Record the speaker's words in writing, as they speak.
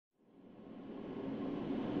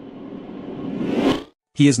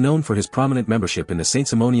He is known for his prominent membership in the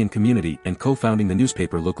Saint-Simonian community and co-founding the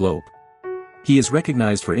newspaper Le Globe. He is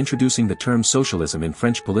recognized for introducing the term socialism in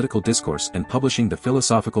French political discourse and publishing the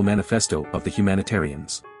Philosophical Manifesto of the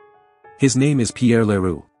Humanitarians. His name is Pierre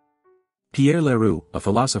Leroux. Pierre Leroux, a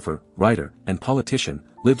philosopher, writer, and politician,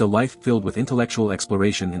 lived a life filled with intellectual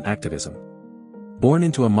exploration and activism. Born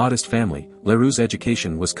into a modest family, Leroux's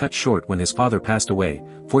education was cut short when his father passed away,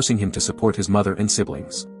 forcing him to support his mother and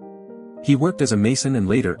siblings. He worked as a mason and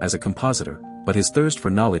later as a compositor, but his thirst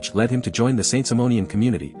for knowledge led him to join the Saint-Simonian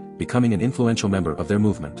community, becoming an influential member of their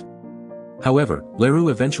movement. However, Leroux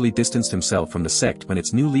eventually distanced himself from the sect when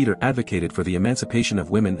its new leader advocated for the emancipation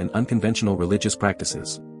of women and unconventional religious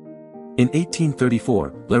practices. In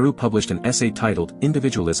 1834, Leroux published an essay titled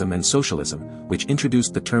Individualism and Socialism, which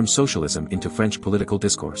introduced the term socialism into French political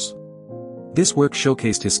discourse. This work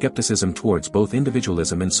showcased his skepticism towards both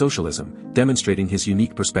individualism and socialism, demonstrating his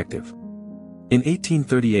unique perspective. In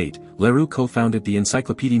 1838, Leroux co-founded the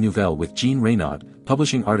Encyclopédie Nouvelle with Jean Reynaud,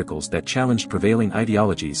 publishing articles that challenged prevailing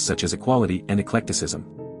ideologies such as equality and eclecticism.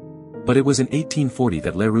 But it was in 1840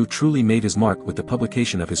 that Leroux truly made his mark with the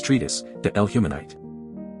publication of his treatise, De El Humanite.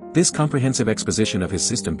 This comprehensive exposition of his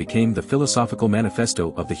system became the Philosophical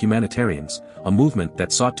Manifesto of the Humanitarians, a movement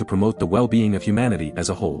that sought to promote the well-being of humanity as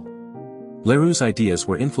a whole. Leroux's ideas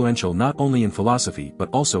were influential not only in philosophy but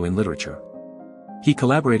also in literature. He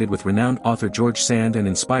collaborated with renowned author George Sand and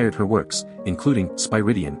inspired her works, including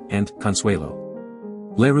Spiridion and Consuelo.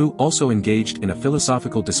 Leroux also engaged in a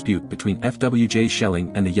philosophical dispute between F.W.J.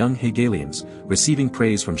 Schelling and the young Hegelians, receiving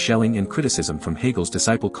praise from Schelling and criticism from Hegel's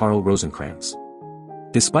disciple Karl Rosenkranz.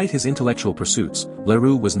 Despite his intellectual pursuits,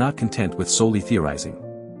 Leroux was not content with solely theorizing.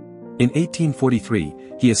 In 1843,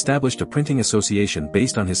 he established a printing association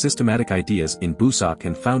based on his systematic ideas in Boussac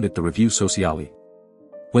and founded the Revue Sociale.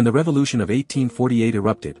 When the Revolution of 1848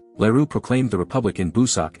 erupted, Leroux proclaimed the Republic in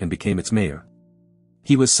Boussac and became its mayor.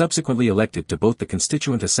 He was subsequently elected to both the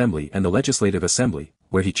Constituent Assembly and the Legislative Assembly,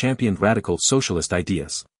 where he championed radical socialist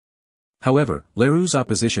ideas. However, Leroux's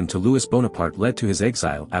opposition to Louis Bonaparte led to his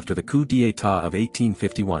exile after the coup d'état of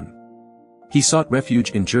 1851. He sought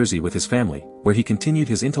refuge in Jersey with his family, where he continued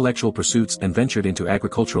his intellectual pursuits and ventured into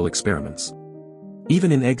agricultural experiments.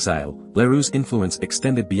 Even in exile, Leroux's influence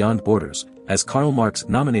extended beyond borders, as Karl Marx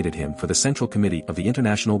nominated him for the Central Committee of the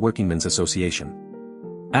International Workingmen's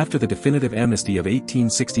Association. After the definitive amnesty of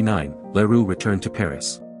 1869, Leroux returned to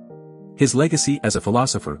Paris. His legacy as a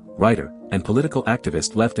philosopher, writer, and political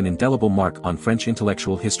activist left an indelible mark on French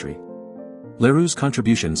intellectual history. Leroux's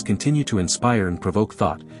contributions continue to inspire and provoke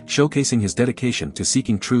thought, showcasing his dedication to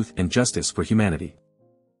seeking truth and justice for humanity.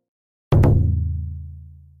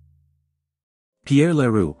 Pierre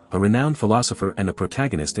Leroux, a renowned philosopher and a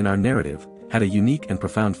protagonist in our narrative, had a unique and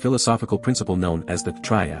profound philosophical principle known as the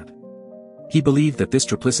triad. He believed that this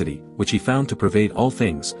triplicity, which he found to pervade all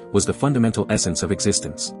things, was the fundamental essence of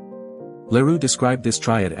existence. Leroux described this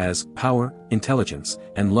triad as power, intelligence,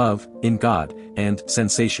 and love, in God, and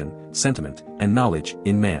sensation, sentiment, and knowledge,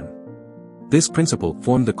 in man. This principle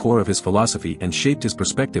formed the core of his philosophy and shaped his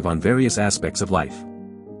perspective on various aspects of life.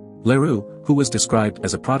 Leroux, who was described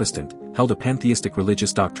as a Protestant, held a pantheistic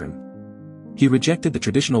religious doctrine. He rejected the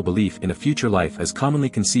traditional belief in a future life as commonly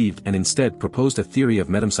conceived and instead proposed a theory of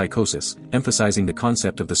metempsychosis, emphasizing the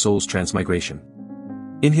concept of the soul's transmigration.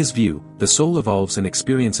 In his view, the soul evolves and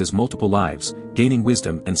experiences multiple lives, gaining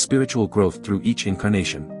wisdom and spiritual growth through each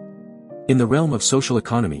incarnation. In the realm of social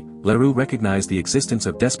economy, Leroux recognized the existence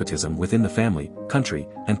of despotism within the family, country,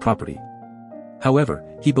 and property. However,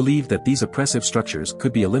 he believed that these oppressive structures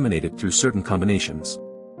could be eliminated through certain combinations.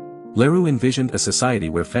 Leroux envisioned a society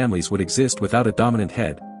where families would exist without a dominant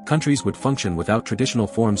head, countries would function without traditional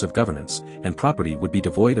forms of governance, and property would be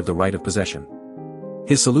devoid of the right of possession.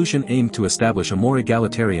 His solution aimed to establish a more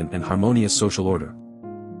egalitarian and harmonious social order.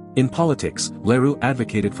 In politics, Leroux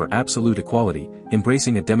advocated for absolute equality,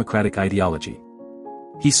 embracing a democratic ideology.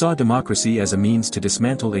 He saw democracy as a means to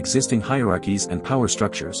dismantle existing hierarchies and power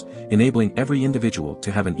structures, enabling every individual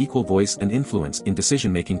to have an equal voice and influence in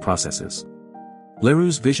decision-making processes.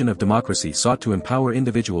 Leroux's vision of democracy sought to empower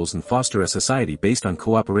individuals and foster a society based on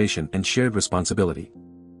cooperation and shared responsibility.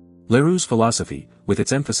 Leroux's philosophy, with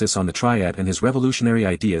its emphasis on the triad and his revolutionary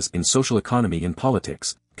ideas in social economy and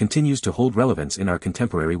politics, continues to hold relevance in our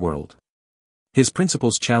contemporary world. His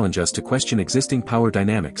principles challenge us to question existing power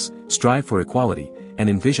dynamics, strive for equality, and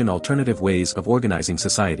envision alternative ways of organizing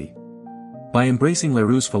society. By embracing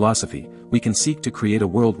Leroux's philosophy, we can seek to create a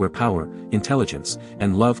world where power, intelligence,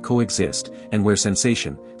 and love coexist, and where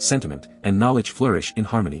sensation, sentiment, and knowledge flourish in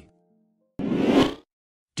harmony.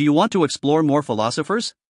 Do you want to explore more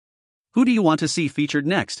philosophers? Who do you want to see featured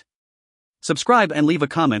next? Subscribe and leave a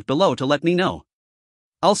comment below to let me know.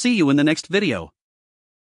 I'll see you in the next video.